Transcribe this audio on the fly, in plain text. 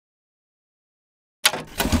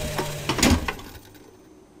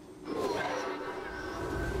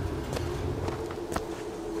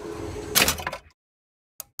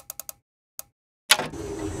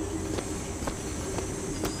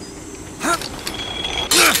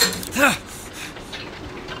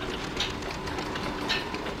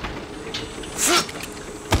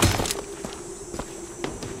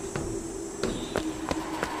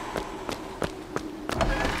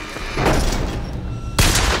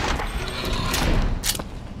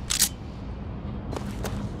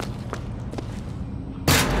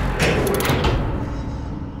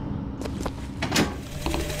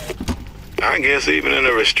I guess even in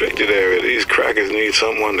a restricted area, these crackers need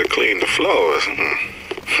someone to clean the floors.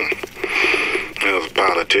 Those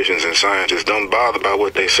politicians and scientists don't bother about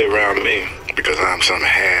what they say around me because I'm some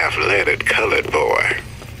half-leaded colored boy.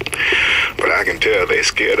 But I can tell they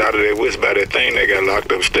scared out of their wits by that thing they got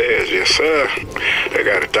locked upstairs. Yes, sir. They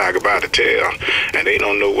got a tiger by the tail, and they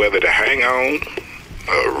don't know whether to hang on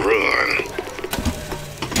or run.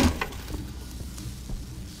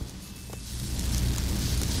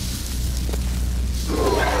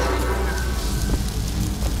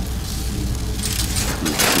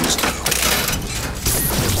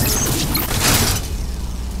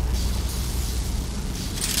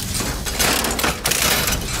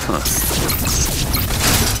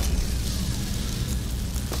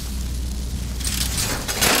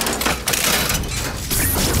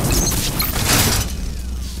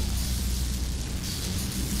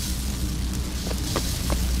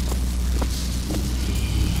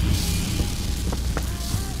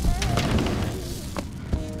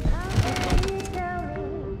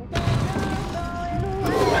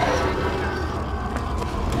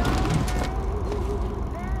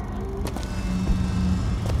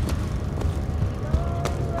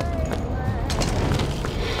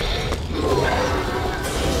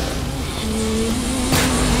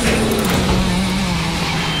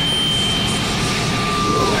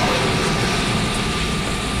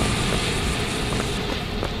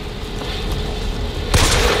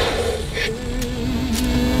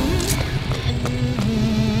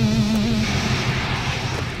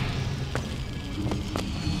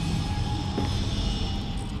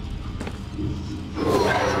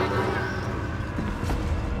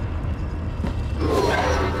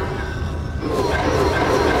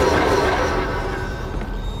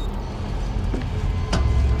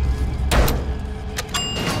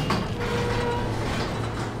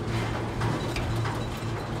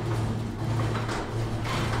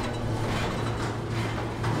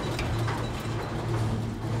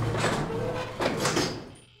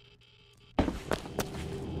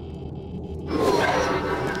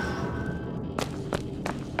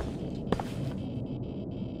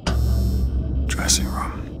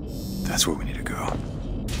 That's where we need to go.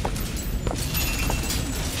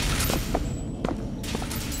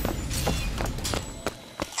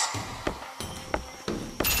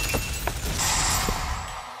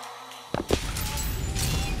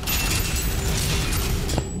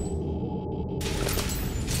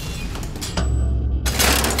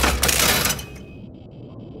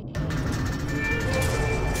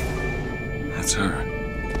 That's her.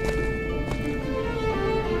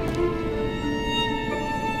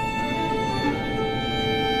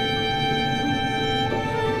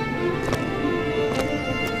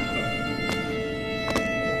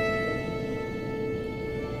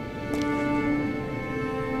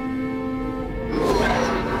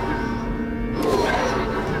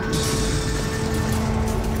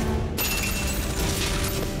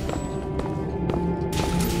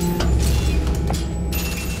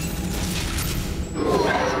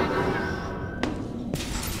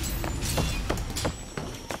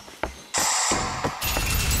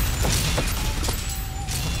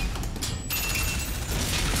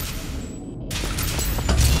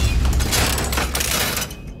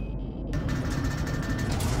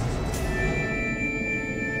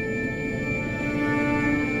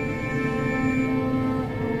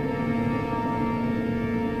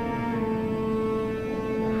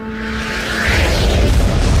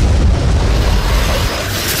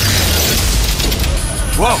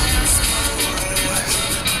 Whoa!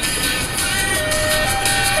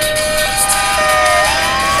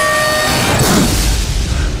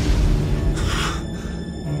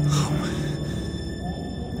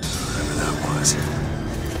 Whatever that was,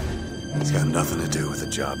 it's got nothing to do with the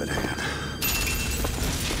job at hand.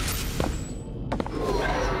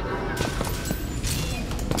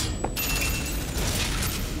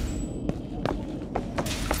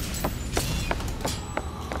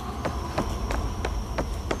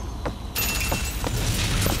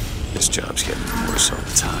 This job's getting worse all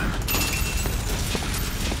the time.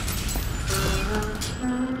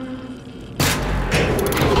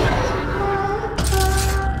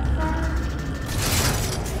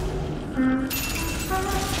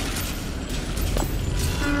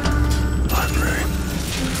 Library.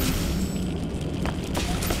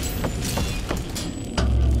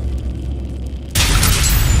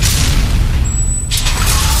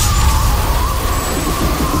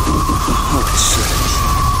 Holy shit.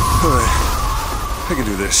 All right, I can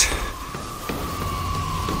do this.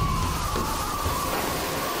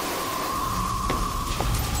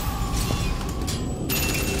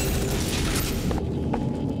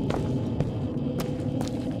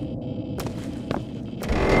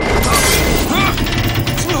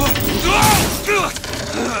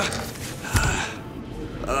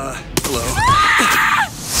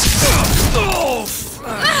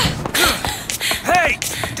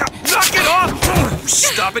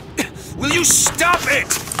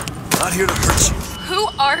 Not here to hurt you. Who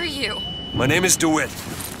are you? My name is DeWitt.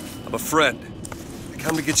 I'm a friend. I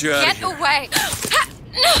come to get you out of here. Get away!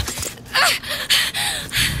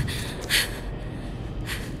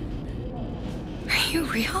 Are you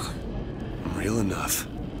real? I'm real enough.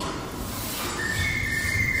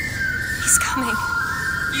 He's coming.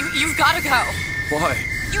 You've gotta go. Why?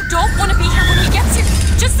 You don't want to be here when he gets here.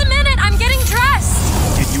 Just a minute, I'm getting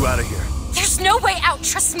dressed. Get you out of here. There's no way out.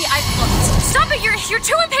 Trust me, I've looked. Stop it, you're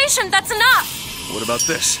too impatient. That's enough. What about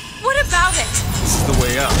this? What about it? This is the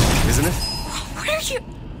way out, isn't it? What are you...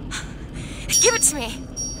 Give it to me.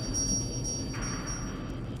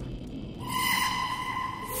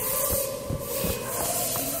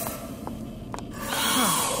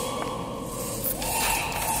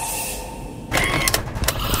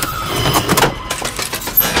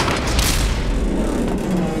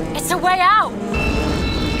 It's a way out.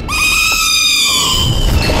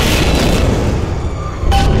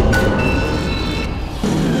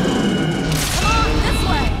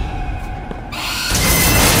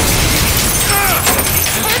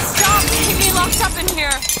 Up in here.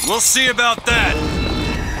 We'll see about that.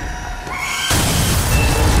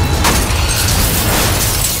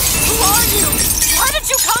 Who are you? Why did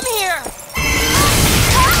you come here?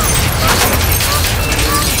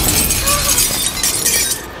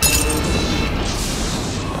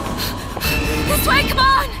 This way, come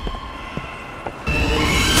on!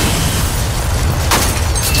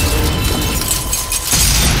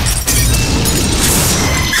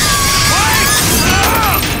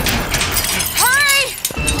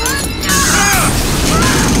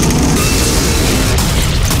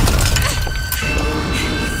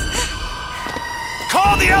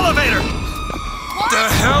 The elevator! What the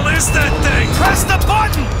hell is that thing? Press the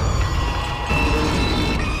button!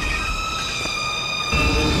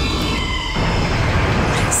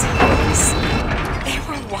 What is this? They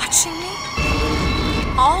were watching me?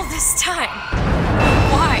 All this time?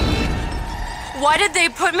 Why? Why did they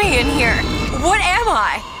put me in here? What am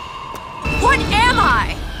I? What am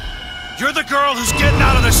I? You're the girl who's getting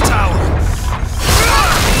out of this tower!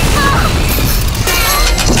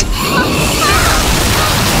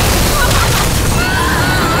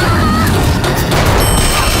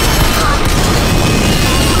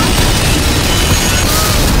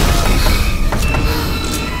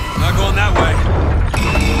 Not going that way.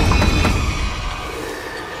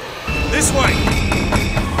 This way!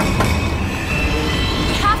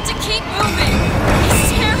 We have to keep moving.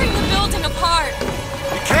 He's tearing the building apart.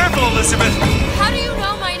 Be careful, Elizabeth! How do you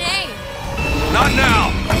know my name? Not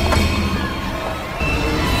now!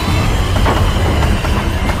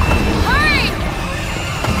 Hurry!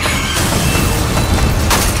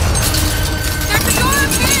 There's a door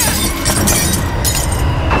up here!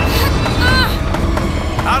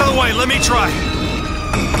 Out of the way, let me try.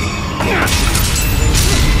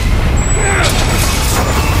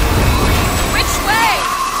 Which way?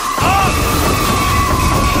 Up!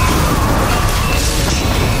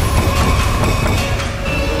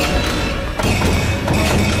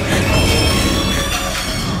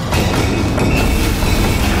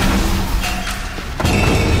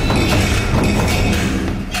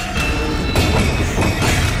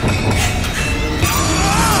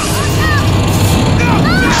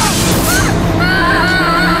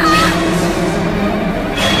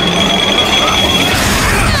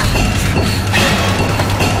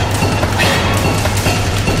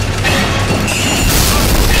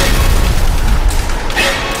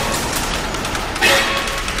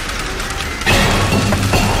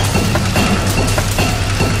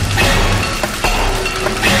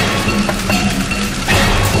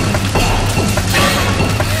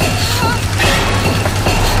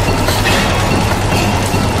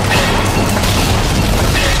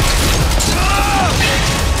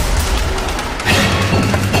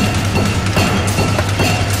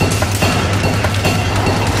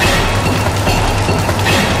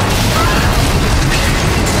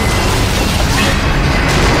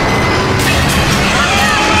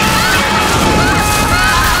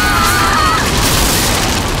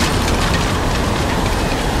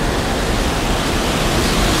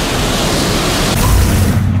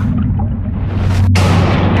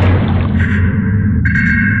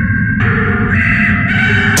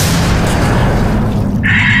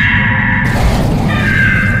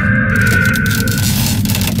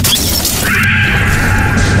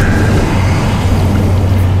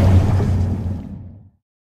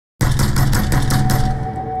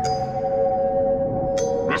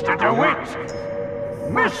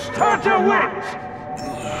 Mr. DeWitt!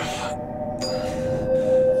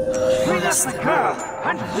 Bring us the girl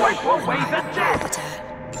and wipe away the debt!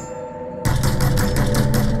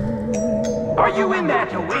 Are you in there,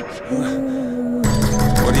 DeWitt?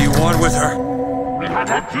 What do you want with her? We had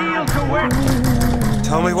a deal, DeWitt.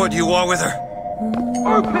 Tell me what you want with her.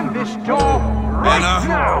 Open this door right Anna?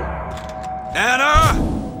 now. Anna!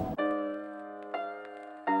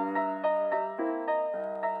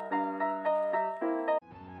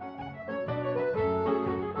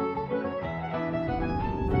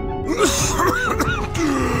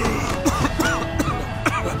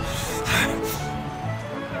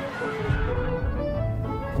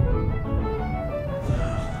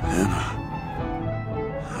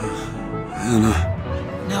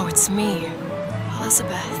 Anna. No, it's me,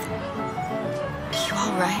 Elizabeth. Are you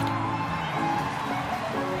all right?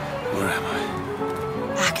 Where am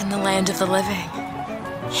I? Back in the land of the living.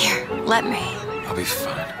 Here, let me. I'll be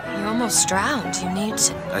fine. You almost drowned. You need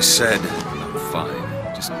to... I said I'm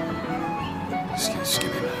fine. Just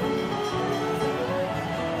give me a minute.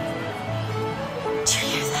 Do you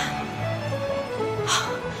hear that?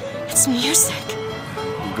 It's music.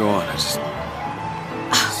 Go on, I just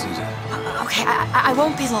need to... Okay, I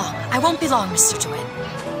won't be long. I won't be long, Mr. DeWitt.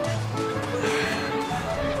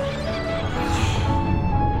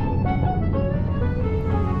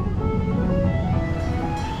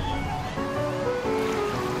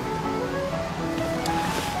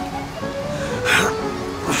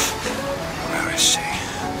 Where is she?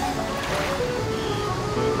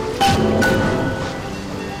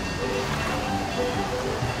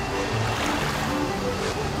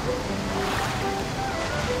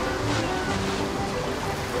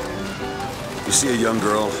 You see a young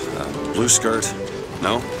girl, blue skirt?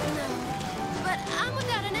 No? But I'm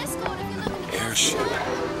without an escort if you're looking to... Airship.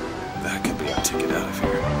 That could be our ticket out of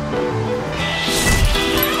here.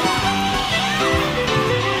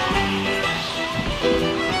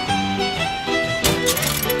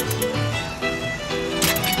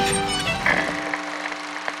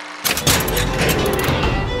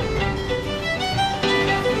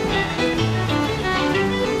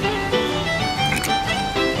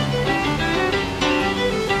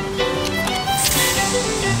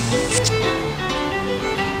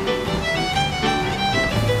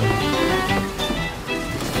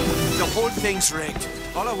 Thing's rigged.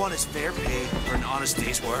 All I want is fair pay for an honest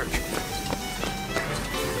day's work.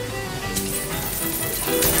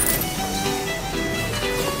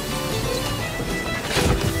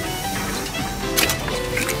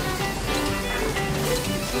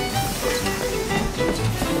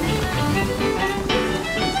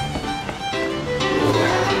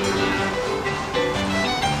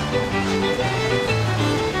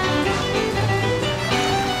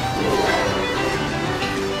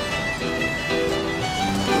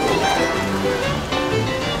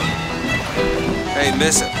 Hey,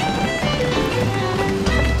 miss it.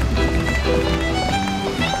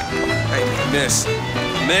 Hey, miss.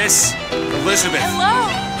 Miss Elizabeth. Hello!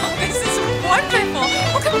 Oh, this is wonderful!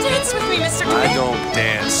 Well, come dance with me, Mr. DeWitt. I don't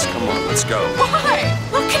dance. Come on, let's go. Why?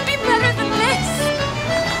 What could be better than this?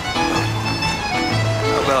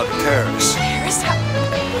 How about Paris? Paris?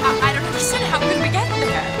 I don't understand. How could we get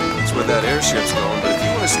there? That's where that airship's going, but if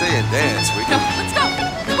you want to stay and dance, we No, can... let's go!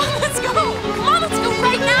 Come on, let's go! Come on, let's go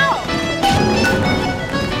right now!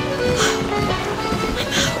 I'm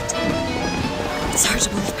out. It's hard to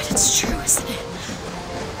believe, but it's true, isn't it?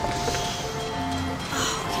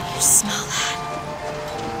 Oh, can you smell that?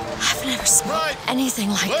 I've never smelled anything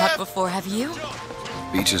like that before, have you?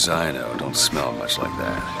 Beaches I know don't smell much like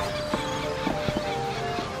that.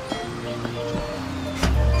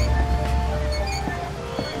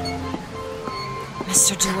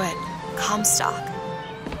 Mr. DeWitt, Comstock.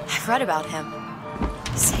 I've read about him.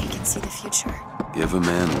 They say he can see the future. Give a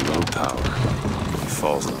man low power. He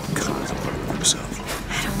falls in contemplate with himself.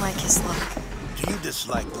 I don't like his look. Do you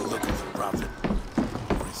dislike the look of the prophet?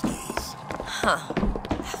 Or his gaze? Huh.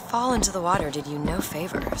 That fall into the water did you no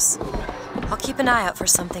favors. I'll keep an eye out for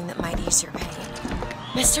something that might ease your pain.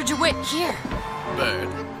 Mr. DeWitt, here. Bird.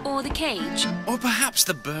 Or the cage. Or perhaps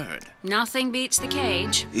the bird. Nothing beats the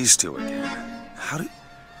cage. These two again. How do...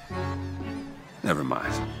 Never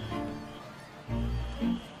mind.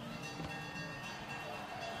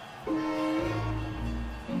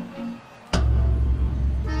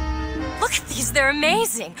 Look at these, they're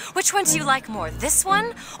amazing. Which one do you like more, this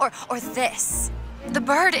one or this? The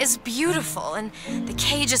bird is beautiful and the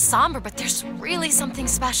cage is somber, but there's really something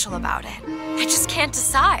special about it. I just can't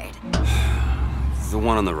decide. The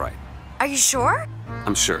one on the right. Are you sure?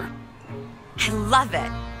 I'm sure. I love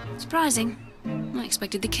it. Surprising. I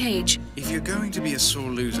expected the cage. If you're going to be a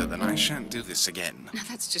sore loser, then I shan't do this again. Now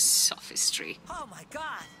that's just sophistry. Oh my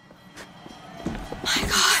God! My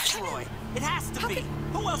God. Fitzroy, It has to be.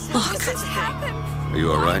 Who else Look. has this happen? Are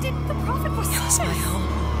you alright? It was my home.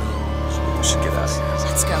 We should get out of here.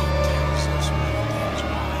 Let's go.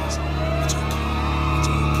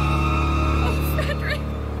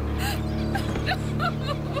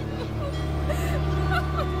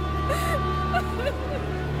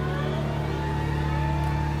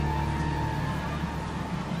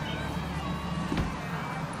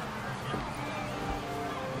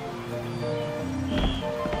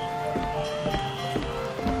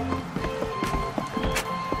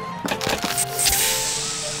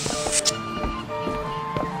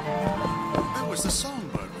 Where was the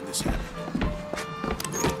Songbird when this happened?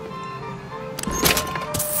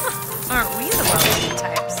 Aren't we the well-being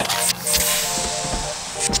types?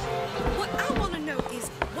 What I want to know is,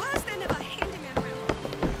 why is there never a handyman around?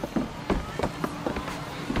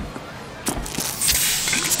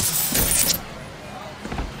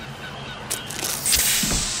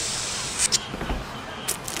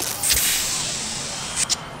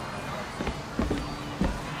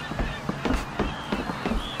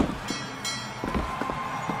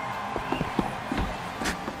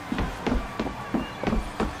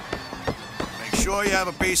 Make sure you have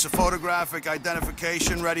a piece of photographic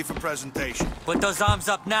identification ready for presentation. Put those arms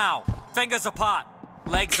up now. Fingers apart.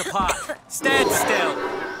 Legs apart. Stand still.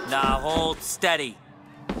 Now hold steady.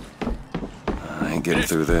 I ain't getting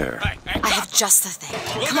through there. I have just the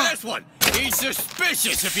thing. Come on. This one. He's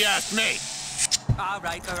suspicious, if you ask me. All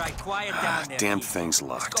right. Quiet down there. Damn people. thing's Just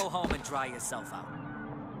locked. go home and dry yourself out.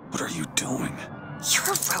 What are you doing?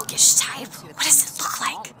 You're a roguish type. What does it look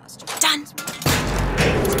like? Done.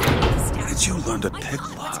 Where did you learn to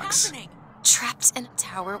pick locks? Trapped in a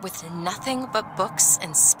tower with nothing but books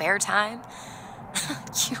and spare time?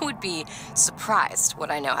 You would be surprised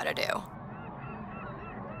what I know how to do.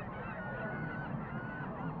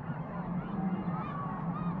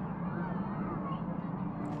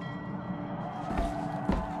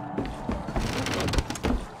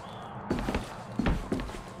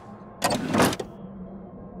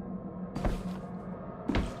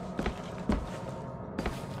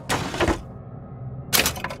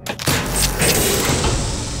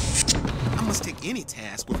 I must take any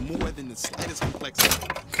task with more than the slightest complexity.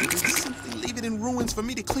 And simply leave it in ruins for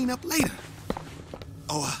me to clean up later.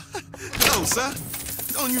 Oh, no, sir.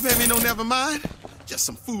 Don't you pay me no never mind. Just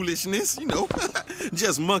some foolishness, you know.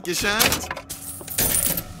 Just monkey shines.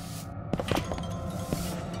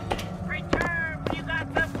 Return when you got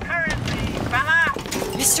some currency, fella!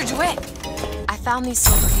 Mr. DeWitt, I found these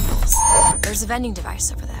silver eagles. There's a vending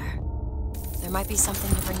device over there. There might be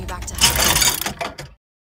something to bring you back to health.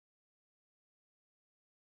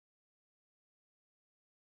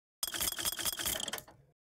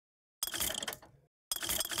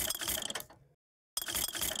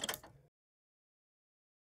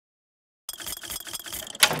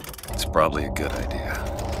 It's probably a good idea.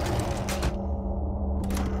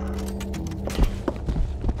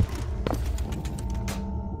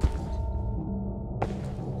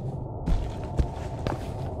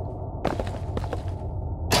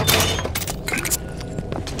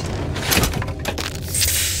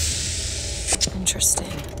 Interesting.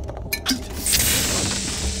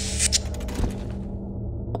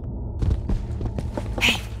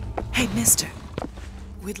 Hey, mister.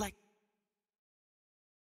 We'd like...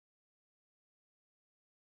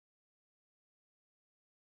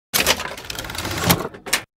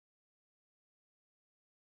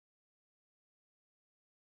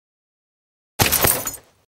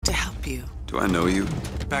 to help you. Do I know you?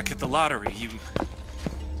 Back at the lottery,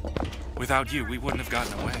 without you, we wouldn't have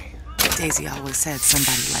gotten away. Daisy always said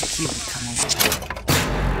somebody like you would come along.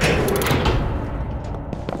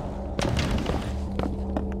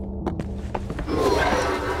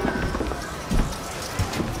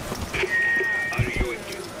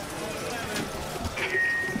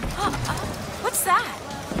 What's that?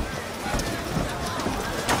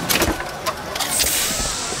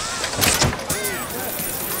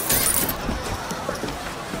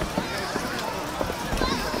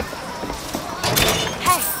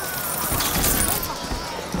 Hey!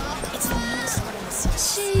 It's the newest one in the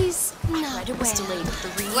series. She's not Right away. Delayed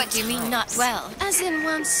 3 What do you mean, not times. well? As in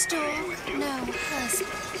one store? No,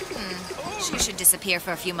 husband. She should disappear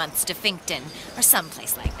for a few months to Finkton or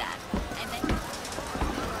someplace like that.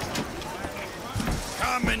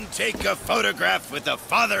 Come and take a photograph with the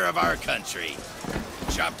father of our country.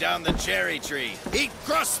 Chop down the cherry tree. Eat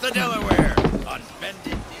cross the Delaware on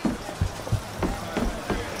bended knee.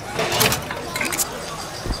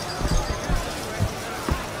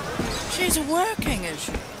 She's working, is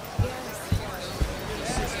she?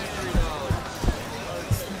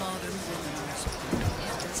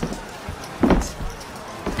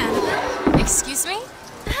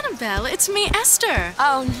 Annabelle, it's me, Esther.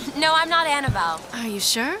 Oh, no, I'm not Annabelle. Are you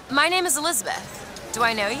sure? My name is Elizabeth. Do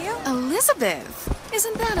I know you? Elizabeth?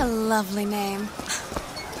 Isn't that a lovely name?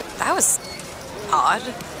 That was odd.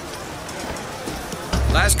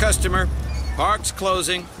 Last customer. Park's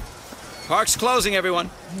closing. Park's closing, everyone.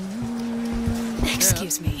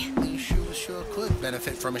 Excuse me. Sure could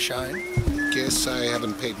benefit from a shine. Guess I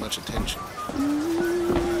haven't paid much attention.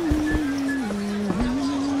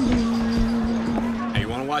 Hey, you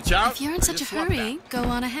want to watch out? If you're in such a hurry, go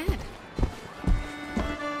on ahead.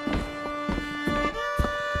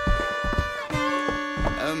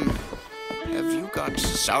 Have you got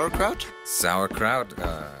sauerkraut? Sauerkraut?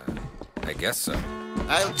 I guess so.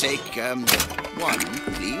 I'll take, one,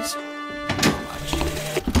 please.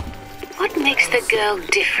 What makes the girl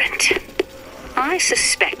different? I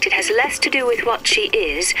suspect it has less to do with what she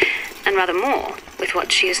is, and rather more with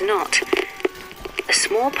what she is not. A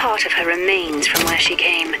small part of her remains from where she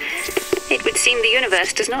came. It would seem the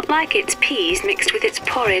universe does not like its peas mixed with its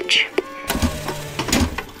porridge.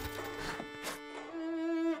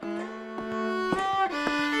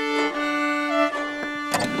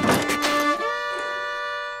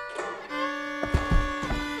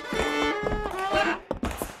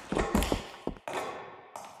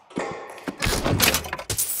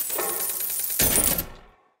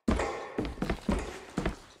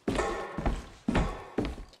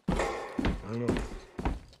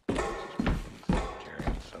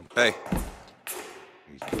 Hey.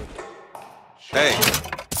 Hey.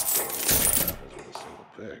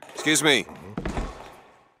 Excuse me.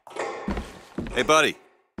 Hey, buddy.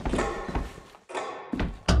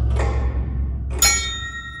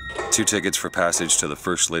 2 tickets for passage to the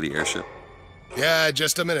First Lady airship. Yeah,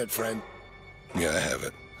 just a minute, friend. Yeah, I have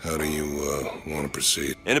it. How do you, want to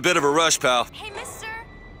proceed? In a bit of a rush, pal. Hey, mister,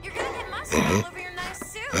 you're gonna get mustard all over your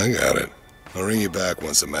nice suit. I got it. I'll ring you back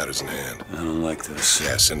once the matter's in hand. I don't like this.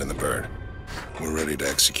 Yeah, send in the bird. We're ready to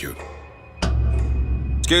execute.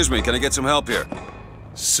 Excuse me, can I get some help here?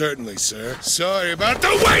 Certainly, sir. Sorry about the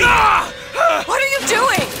wait! What are you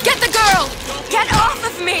doing? Get the girl! Get off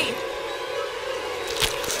of me!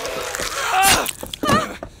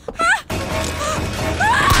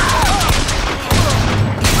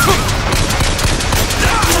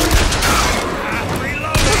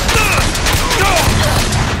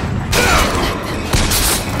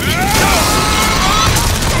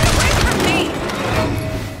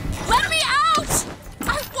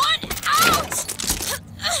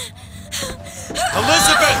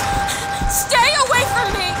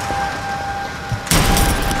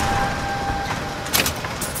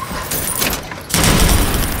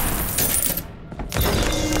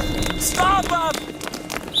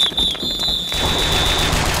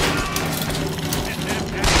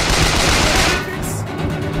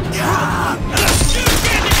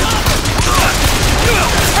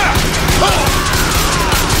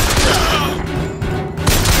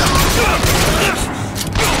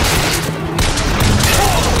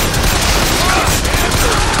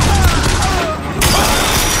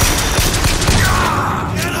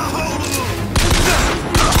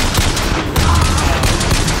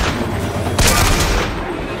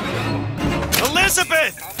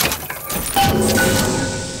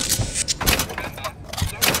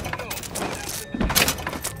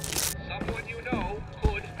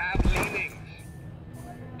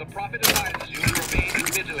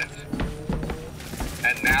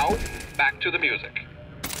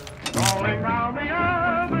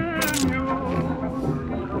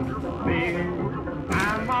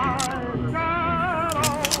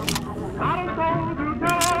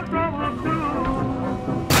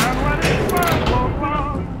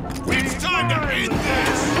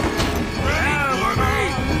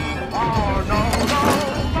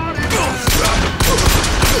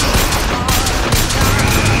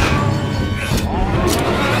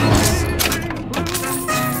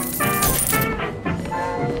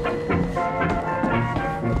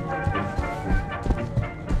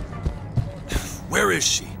 Where is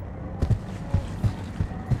she?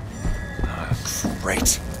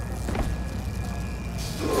 Great.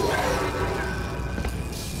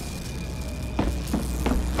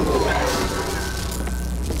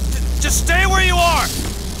 Just stay where you are!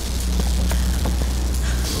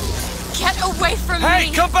 Get away from me!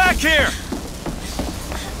 Hey, come back here!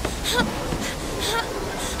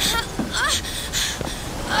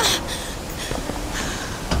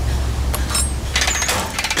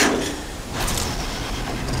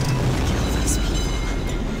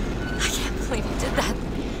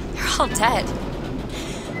 All dead.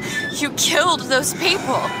 You killed those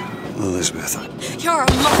people. Elizabeth. You're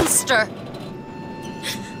a monster.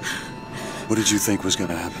 What did you think was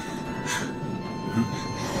gonna happen?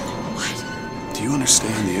 What? Do you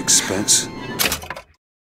understand the expense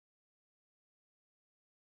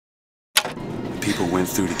people went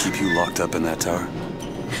through to keep you locked up in that tower?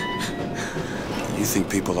 You think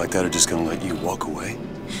people like that are just gonna let you walk away?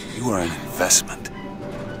 You are an investment,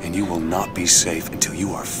 and you will not be safe until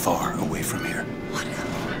you are far away from here. What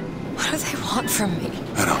do they want from me?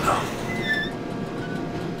 I don't know.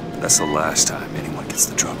 That's the last time anyone gets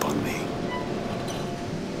the drop on me.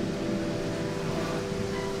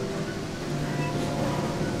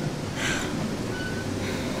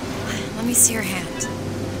 Let me see your hand.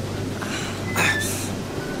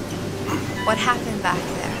 What happened back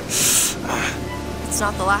there? It's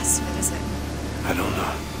not the last of it, is it? I don't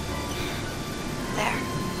know. There.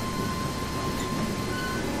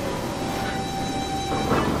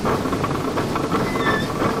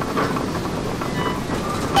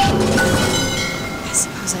 I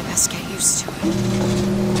suppose I best get used to it.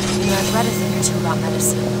 You know, I've read a thing or two about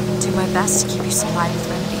medicine. Do my best to keep you supplied with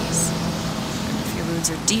remedies. If your wounds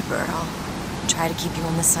are deeper, I'll try to keep you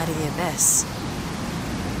on this side of the abyss.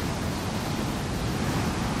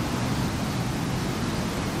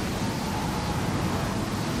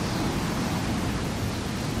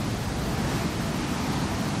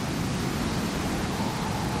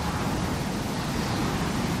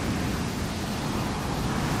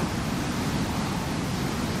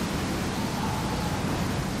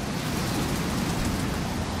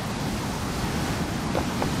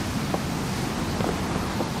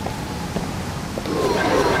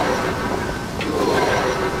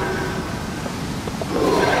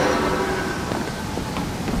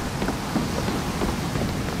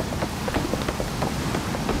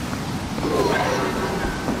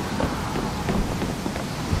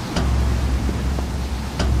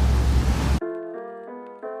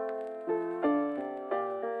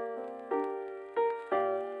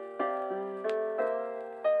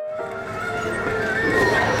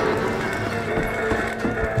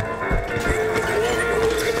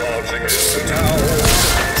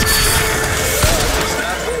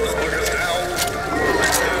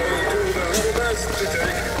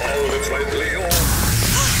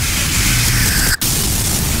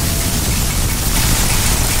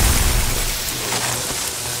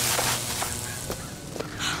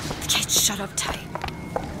 Shut up tight.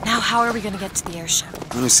 Now how are we gonna get to the airship?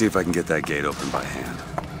 Let me see if I can get that gate open by hand.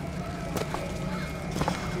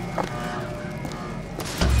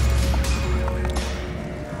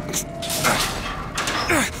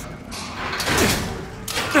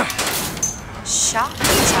 Shock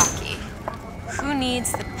jockey. Who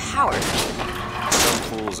needs the power? Some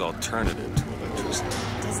fool's alternative to electricity.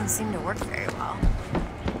 Doesn't seem to work very well.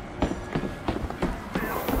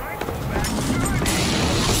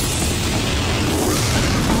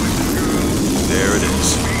 There it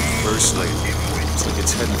is. First lady. Looks like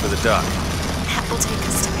it's heading for the dock. That will take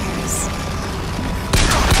us to Paris.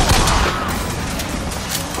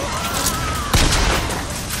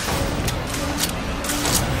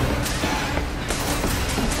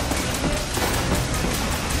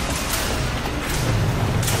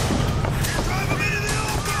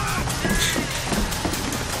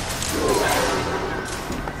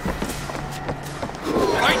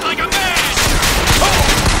 Fight like a man!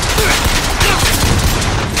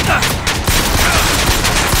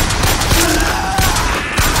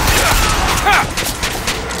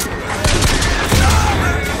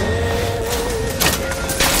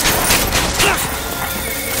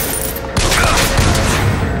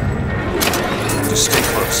 Just stay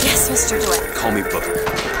close. Yes, Mr. DeWitt. Call me Booker.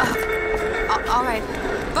 All right,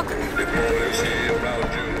 Booker.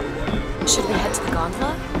 Should we head to the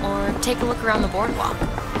gondola, or take a look around the boardwalk?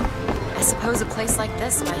 I suppose a place like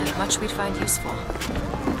this might have much we'd find useful.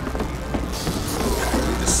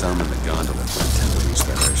 The sun and the gondola intend to reach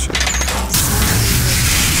that airship.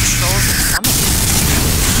 Controls at summit.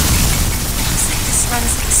 Looks like this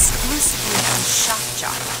runs exclusively on shock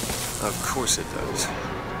jockey. Of course it does.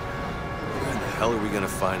 Where in the hell are we gonna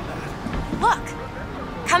find that? Look!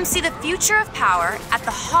 Come see the future of power at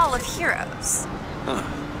the Hall of Heroes. Huh.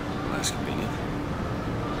 Well, that's convenient.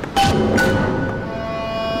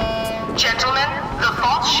 Gentlemen, the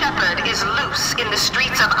false shepherd is loose in the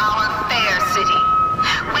streets of our fair city.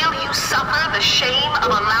 Will you suffer the shame of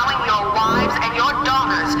allowing your wives and your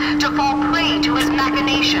daughters to fall prey to his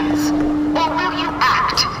machinations? Or will you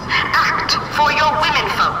act? Act for your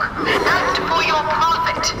womenfolk. Act for your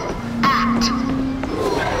profit. Act.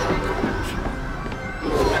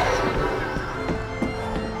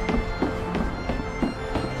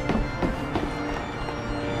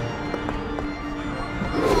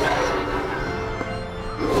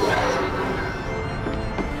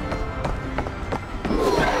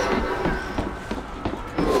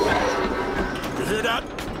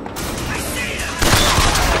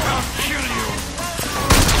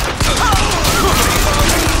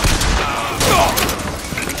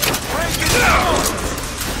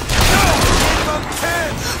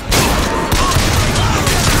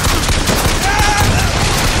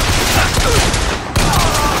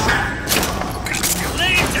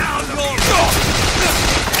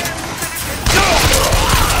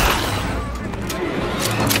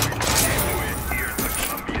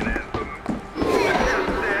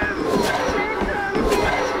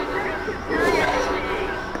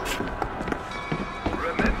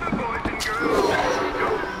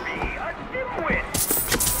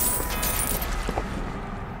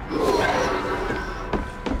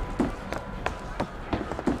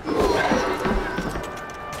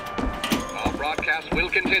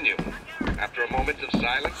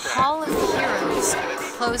 Hall of Heroes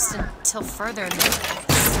closed until further notice.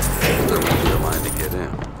 There won't be a line to get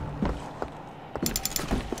in.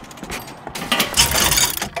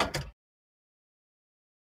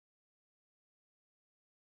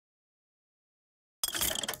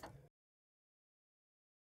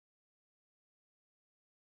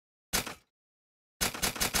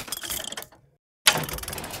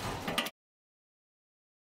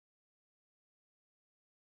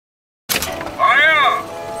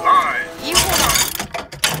 You hold on.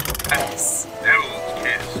 Yes.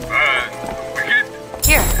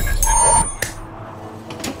 Here.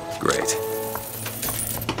 Great.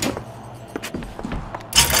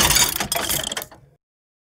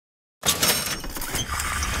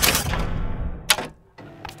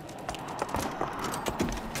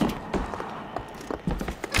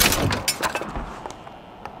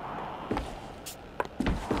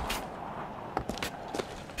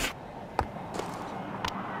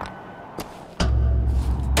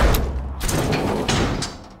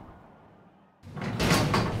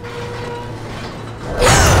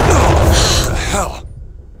 Hell?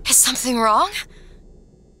 Is something wrong?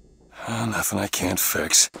 Nothing I can't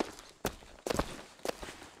fix.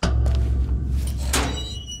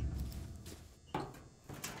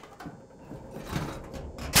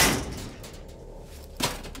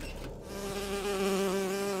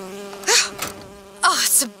 Oh,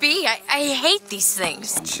 it's a bee. I hate these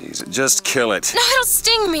things. Jeez, just kill it. No, it'll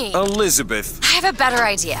sting me. Elizabeth. I have a better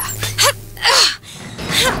idea.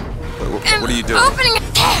 What are you doing? Opening a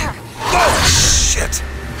tear. Oh, shit.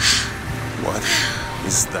 What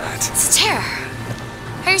is that? It's a tear.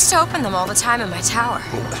 I used to open them all the time in my tower.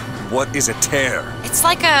 What is a tear? It's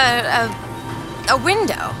like a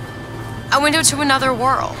window. A window to another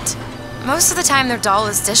world. Most of the time they're dull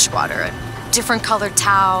as dishwater, a different colored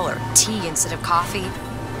towel or tea instead of coffee.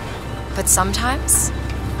 But sometimes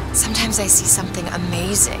I see something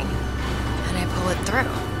amazing and I pull it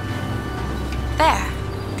through. There.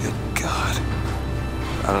 Good God.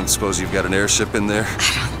 I don't suppose you've got an airship in there?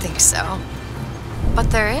 I don't think so.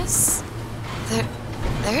 But there is.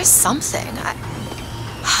 There is something.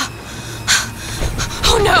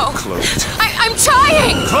 Oh no! Close it. I'm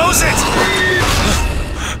trying! Close it!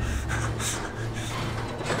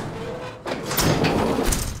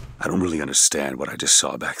 I don't really understand what I just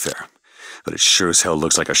saw back there, but it sure as hell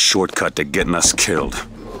looks like a shortcut to getting us killed.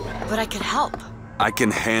 But I could help. I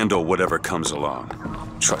can handle whatever comes along.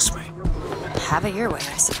 Trust me. Have it your way,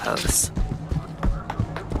 I suppose.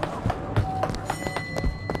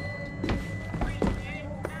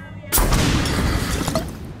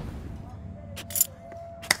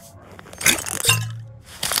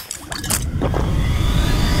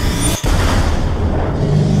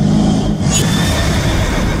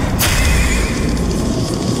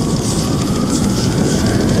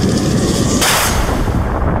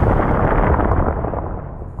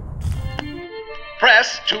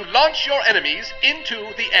 Press to launch your enemies into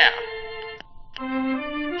the air.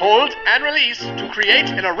 Hold and release to create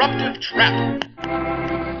an eruptive trap.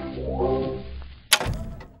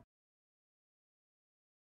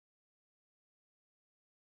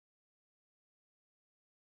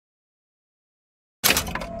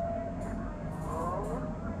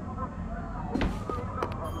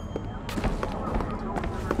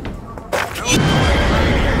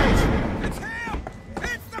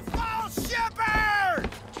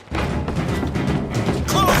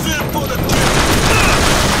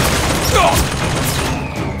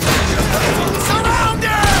 Surround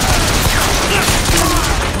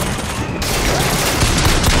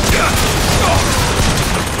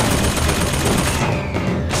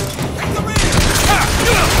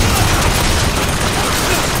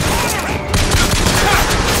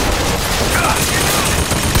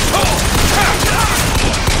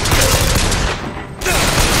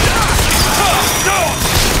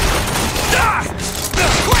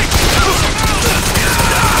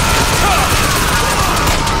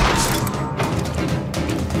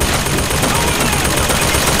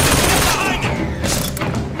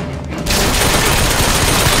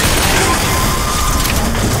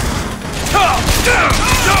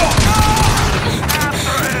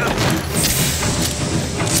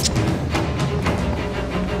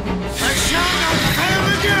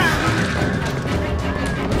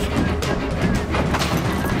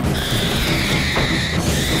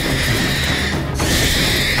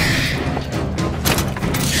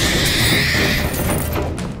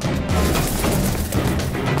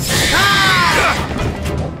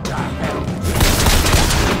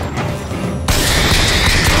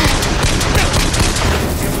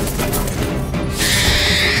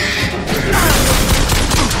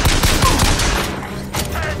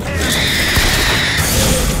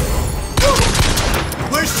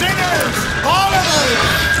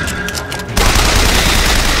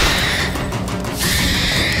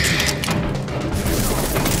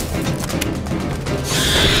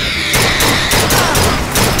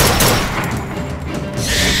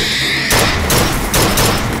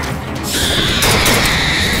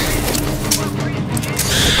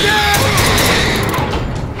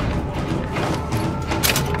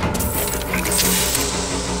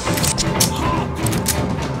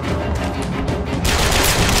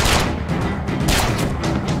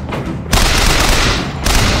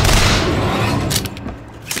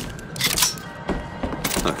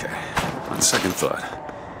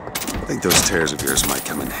think those tears of yours might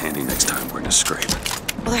come in handy next time we're in a scrape.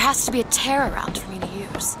 Well, there has to be a tear around for me to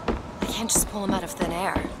use. I can't just pull them out of thin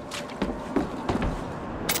air.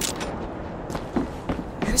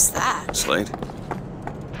 Who's that? Slade?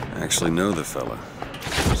 I actually know the fella.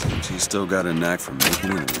 Seems he's still got a knack for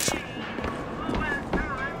making enemies.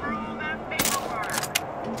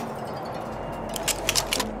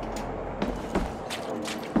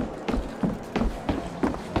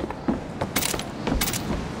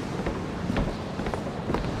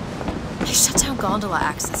 They shut down gondola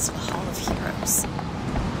access to the Hall of Heroes.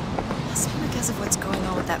 Must be because of what's going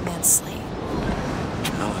on with that man Slade.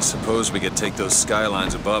 Well, I suppose we could take those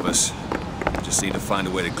skylines above us. Just need to find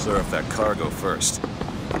a way to clear up that cargo first.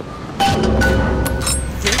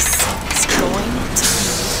 This is going to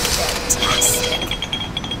be fantastic.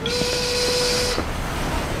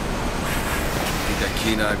 Think that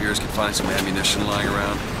keen eye of yours could find some ammunition lying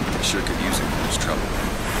around? I sure could use it if there's trouble.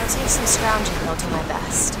 It'll take some scrounging, but I'll do my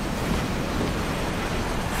best.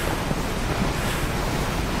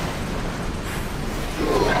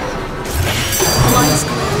 The line's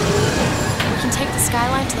clear. We can take the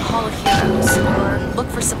skyline to the Hall of Heroes, or look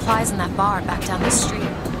for supplies in that bar back down the street.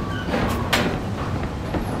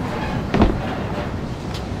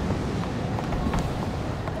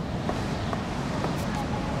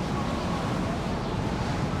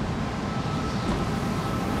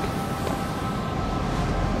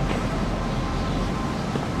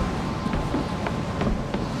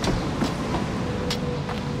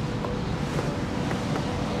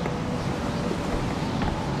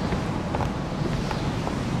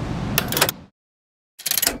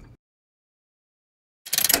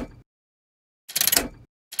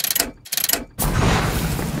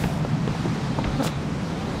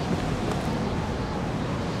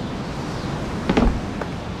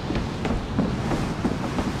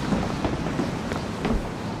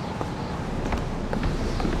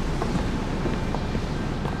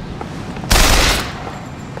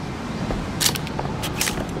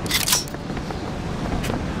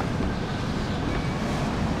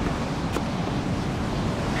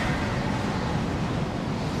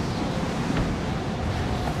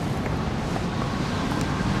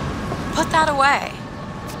 Put that away.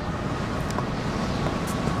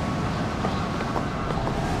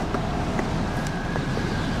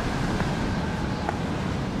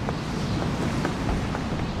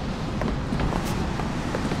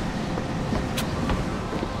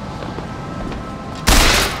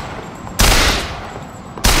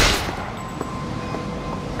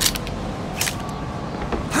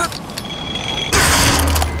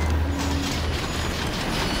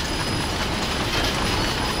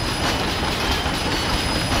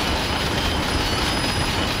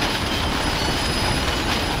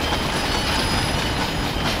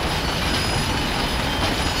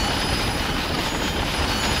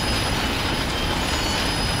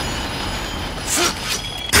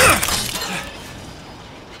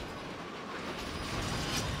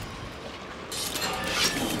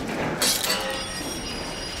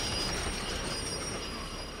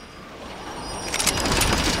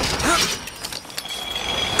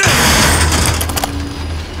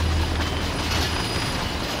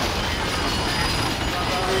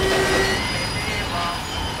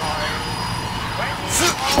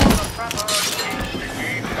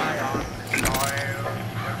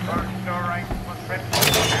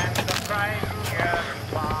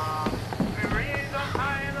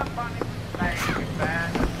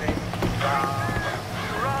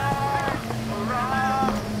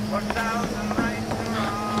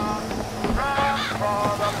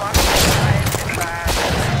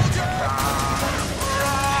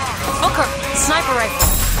 Sniper rifle.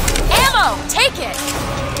 Ammo! Take it!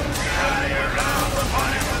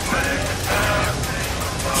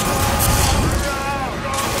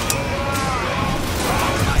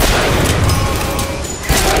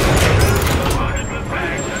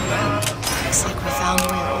 Looks like we found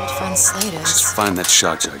where our old friend Slade is. Just find that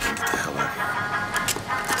shot jug and get the hell out of here.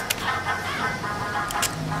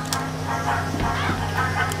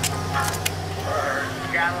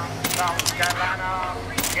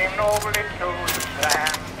 Came nobly to the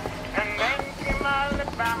sand, and then came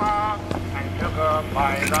Alabama and took her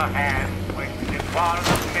by the hand. When she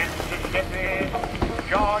followed Mississippi,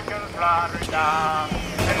 Georgia, Florida,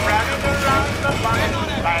 and rallied around the fire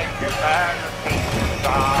like a fantasy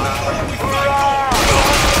star.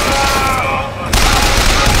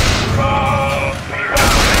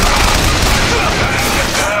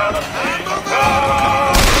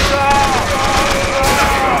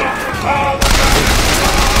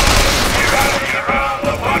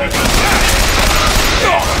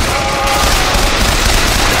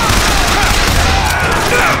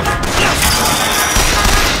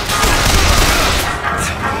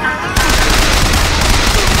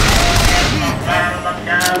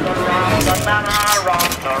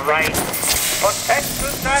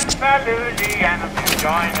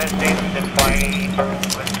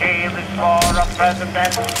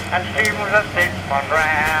 president and steams a siphon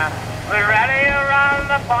ran. We rally around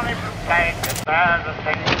the bonny blue flag that bears a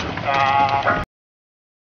single star.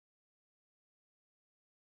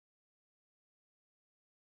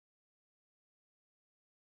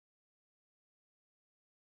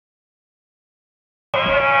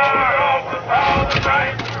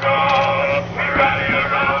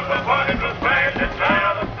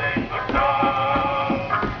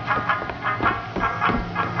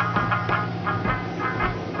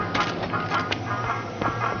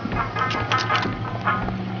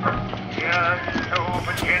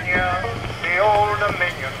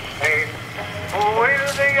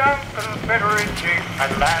 Confederate chief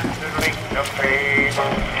at last is linked to fate.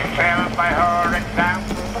 Impelled by her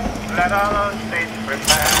example, let other states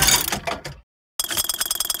prepare.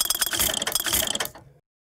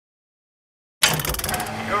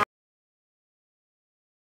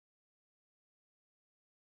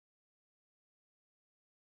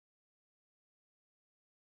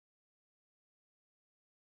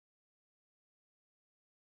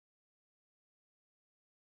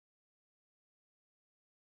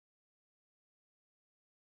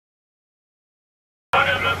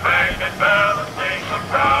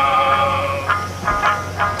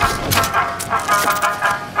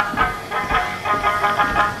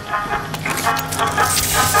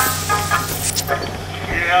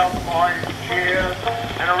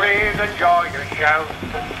 Joyous shout,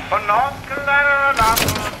 for North Carolina and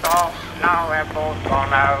Arkansas now have both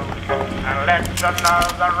gone out, and let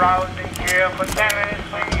another rousing cheer for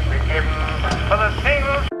Tennessee be given for the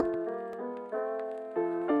single.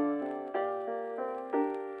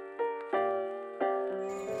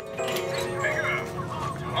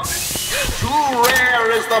 Too rare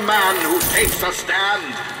is the man who takes a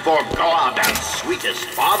stand for God and sweetest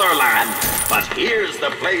fatherland. But here's the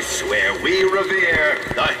place where we revere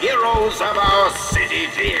the heroes of our city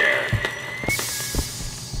dear.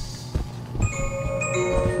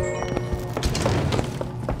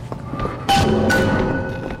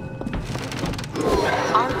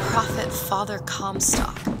 Our prophet, Father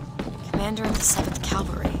Comstock, commander of the 7th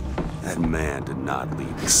Cavalry. That man did not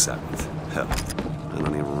lead the 7th. Hell, I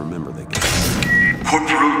don't even remember the game.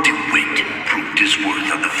 Corporal DeWitt proved his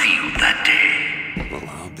worth on the field that day. Well,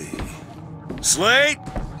 I'll be. Slate?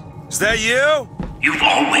 Is that you? You've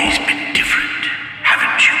always been different,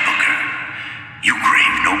 haven't you, Booker? You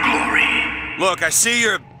crave no glory. Look, I see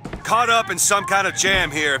you're caught up in some kind of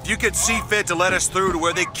jam here. If you could see fit to let us through to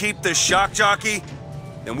where they keep this shock jockey,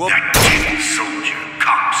 then we'll... That king soldier,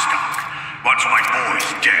 Comstock, once my boy's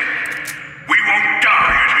dead. We won't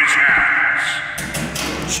die at his hands.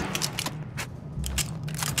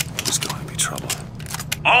 There's going to be trouble.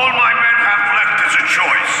 All my men have left is a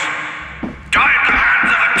choice. Die at the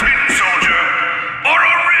hands of a tin soldier, or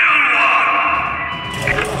a real one!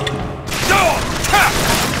 No!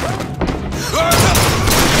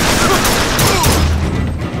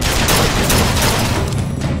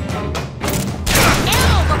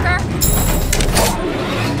 Ammo, Booker!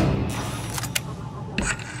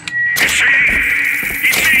 You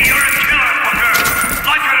see, you're a killer, Booker.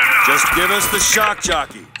 Like it or not. Just give us the shock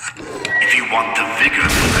jockey. If you want the vigor,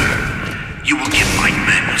 Booker, you will give my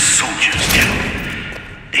men a soldier's death.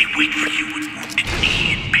 They wait for you with wounded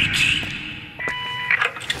knee and bakey.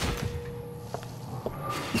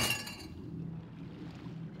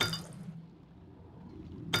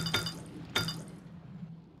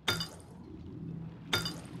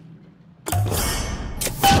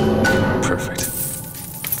 Perfect.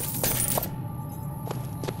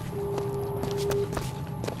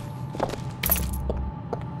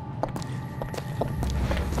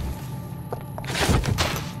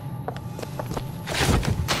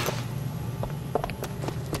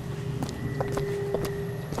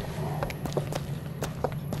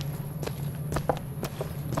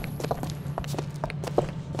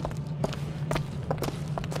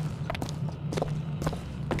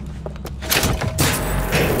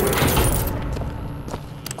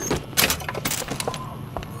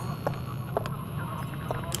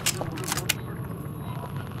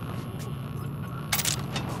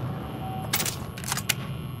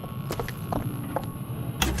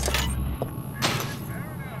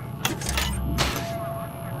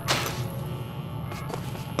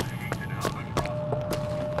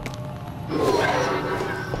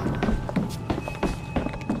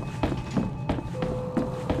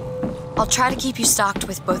 I'll try to keep you stocked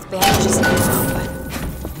with both bandages and ammo,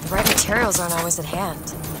 but the right materials aren't always at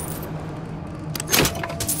hand.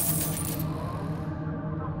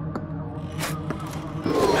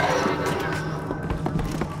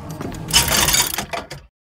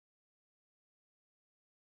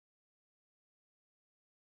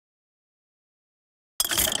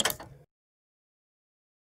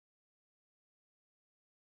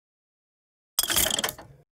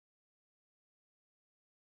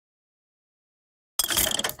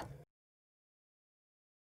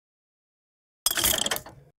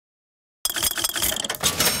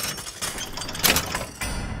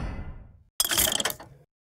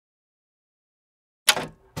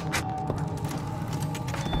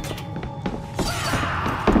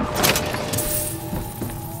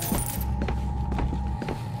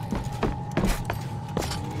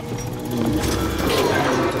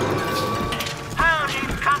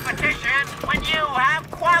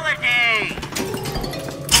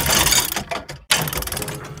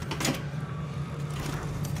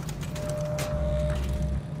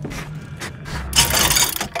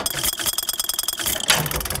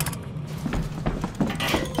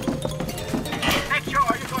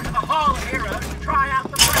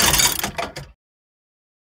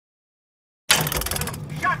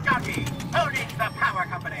 me. Who needs the power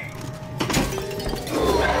company?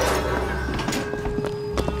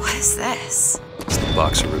 What is this? It's the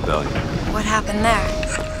Boxer Rebellion. What happened there?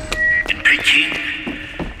 In Peking,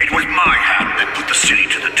 it was my hand that put the city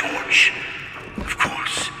to the torch. Of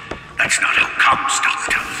course, that's not how Comstock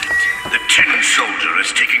tells it. The Tin Soldier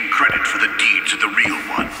is taking credit for the deeds of the real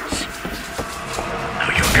ones.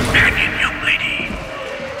 Now your companion, young lady,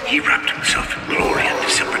 he wrapped himself in glory on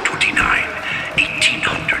December 29,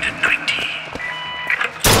 1890.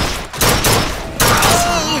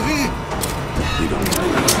 You don't know.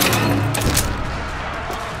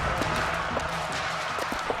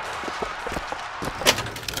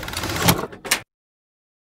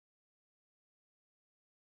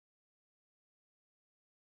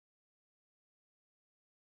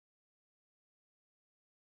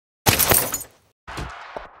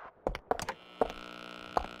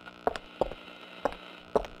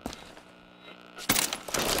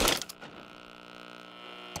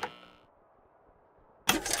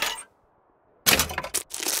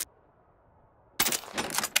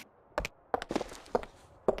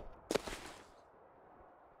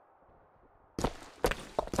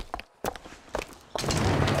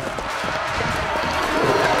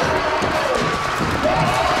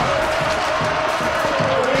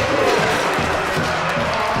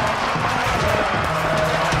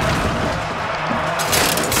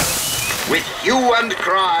 Hue and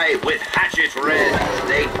cry, with hatchet red,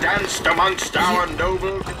 they danced amongst our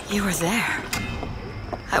noble... You were there.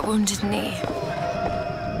 That wounded knee.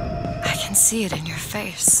 I can see it in your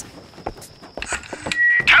face.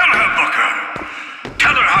 Tell her, Booker!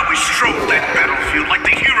 Tell her how we strode that battlefield like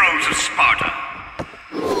the heroes of Sparta.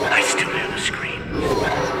 I still hear the scream.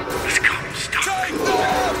 It's Comstock.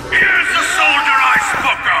 Here's the soldier I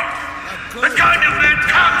spoke of! The kind of man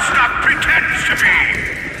Comstock pretends to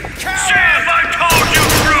be! See if I told you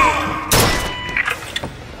true!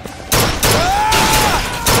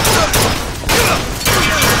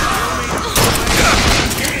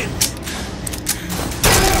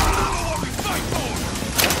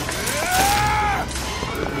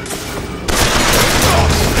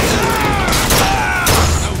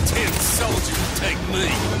 No tin soldier can take me.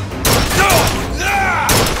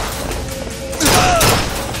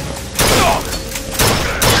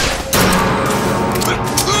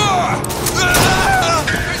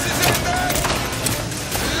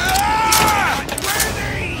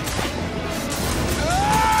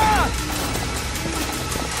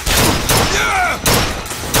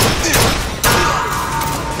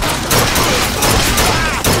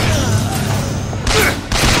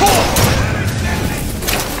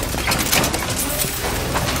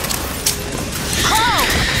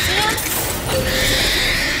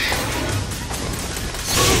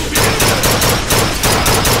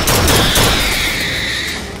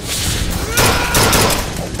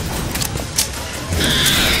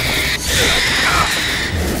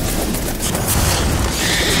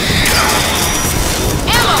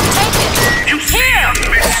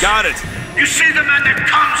 Got it. You see the man that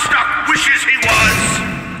Comstock wishes he was?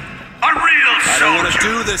 A real soldier. I don't want to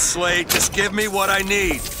do this, Slade. Just give me what I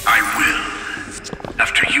need. I will.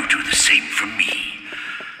 After you do the same for me.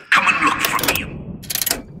 Come and look for me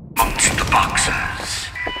amongst the Boxers.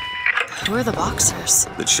 Who are the Boxers?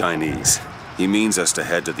 The Chinese. He means us to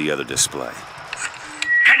head to the other display.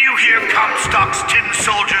 Can you hear Comstock's tin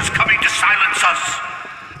soldiers coming to silence us?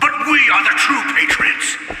 But we are the true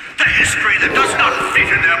patriots. The history that does not fit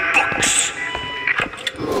in their books.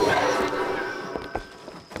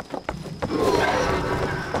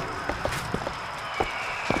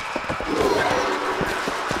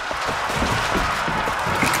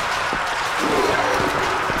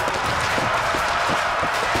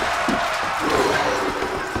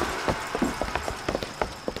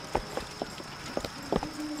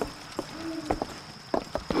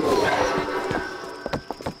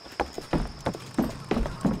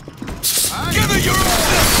 Give it your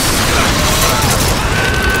all!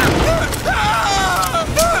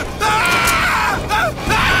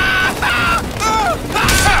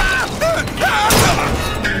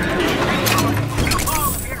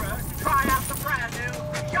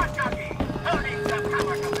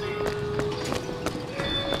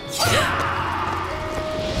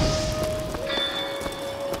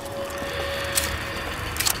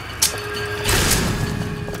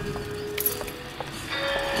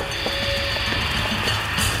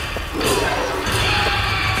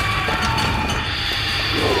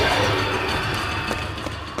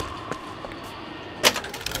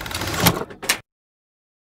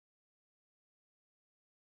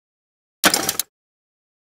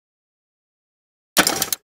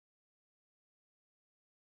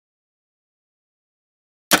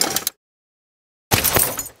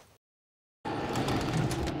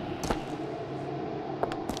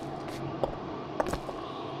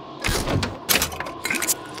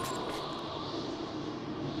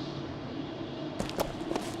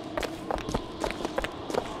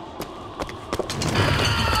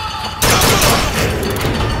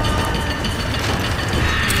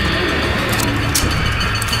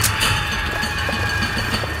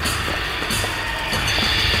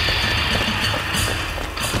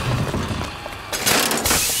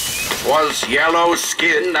 'Twas yellow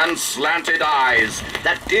skin and slanted eyes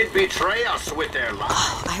that did betray us with their lives.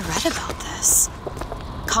 Oh, I read about this.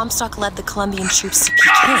 Comstock led the Colombian troops to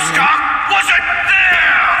Peking. Comstock wasn't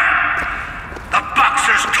there! The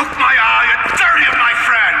Boxers took my eye and 30 of my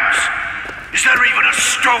friends! Is there even a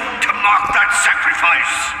stone to mark that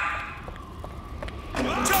sacrifice?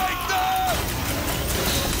 Take them!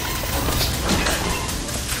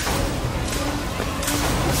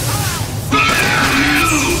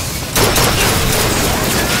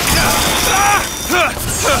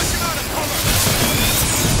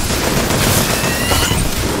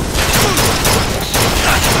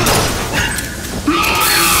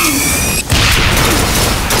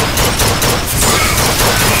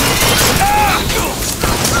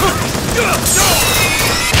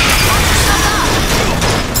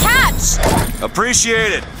 Catch!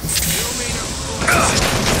 Appreciate it.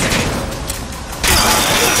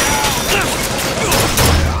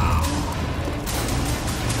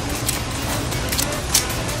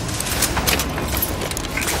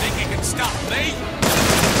 Think you can stop me?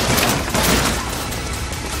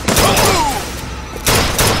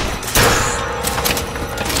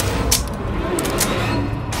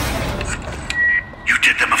 You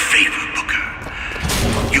did them a favor, Booker.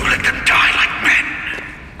 You let them die like men.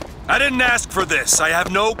 I didn't ask for this. I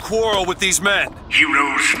have no quarrel with these men.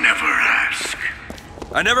 Heroes never ask.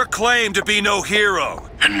 I never claimed to be no hero.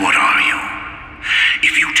 Then what are you?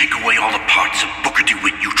 If you take away all the parts of Booker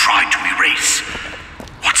DeWitt you tried to erase,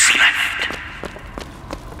 what's left?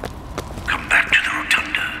 Come back to the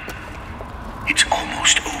rotunda. It's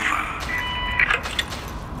almost over.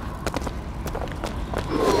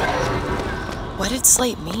 What did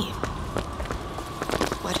Slate mean?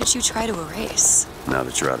 What did you try to erase? Now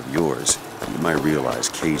that you're out of yours, you might realize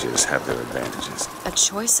cages have their advantages. A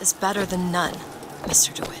choice is better than none,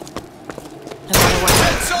 Mr. DeWitt. No matter what.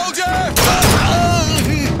 Head soldier!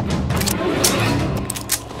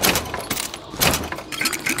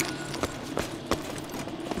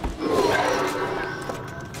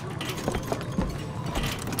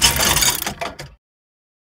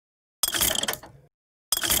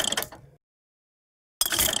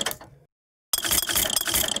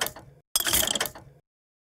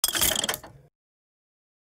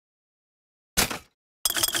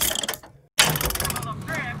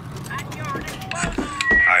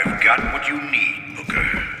 I've got what you need, Booker.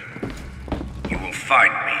 You will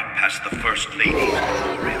find me past the First Lady's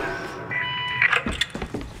memorial.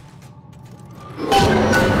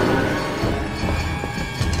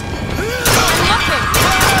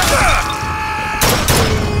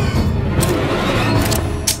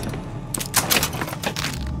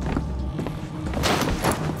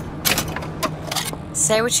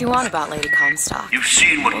 Say what you want about Lady Comstock. You've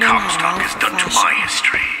seen what Comstock has done to my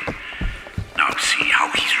history. Now see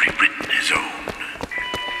how he's rewritten his own.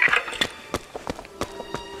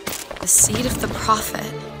 The seed of the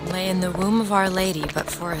prophet lay in the womb of Our Lady, but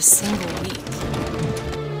for a single week.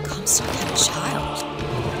 Comstock had a child.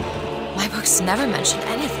 My books never mention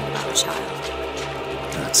anything about a child.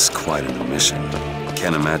 That's quite an omission.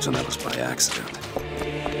 Can't imagine that was by accident.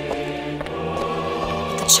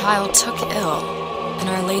 The child took ill, and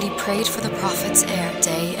Our Lady prayed for the prophet's heir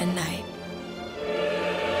day and night.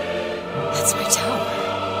 That's my tower.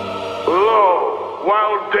 Lo,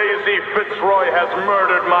 while Daisy Fitzroy has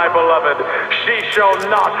murdered my beloved, she shall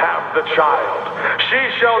not have the child. She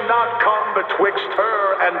shall not come betwixt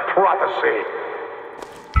her and prophecy.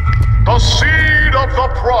 The seed of the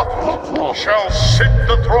prophet shall sit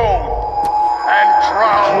the throne and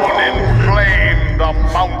drown in flame the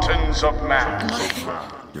mountains of man.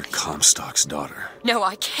 You're Comstock's daughter. No,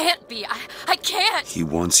 I can't be. I can't. He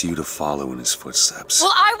wants you to follow in his footsteps.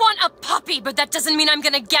 Well, I want a puppy, but that doesn't mean I'm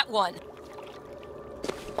gonna get one.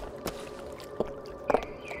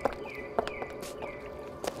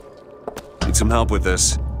 Need some help with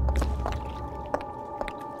this?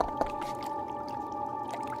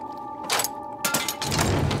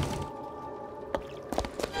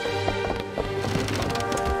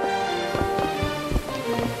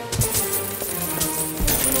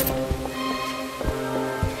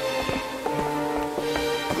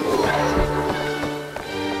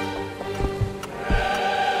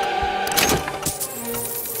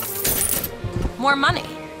 More money.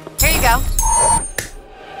 Here you go.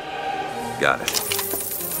 Got it.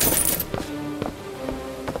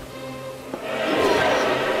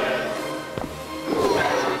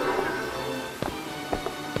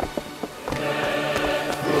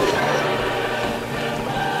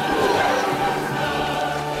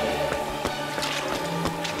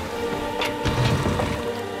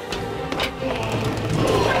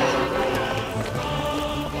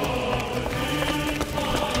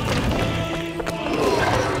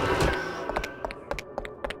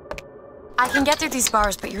 I can get through these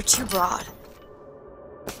bars, but you're too broad.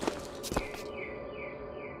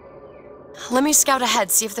 Let me scout ahead,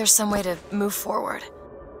 see if there's some way to move forward.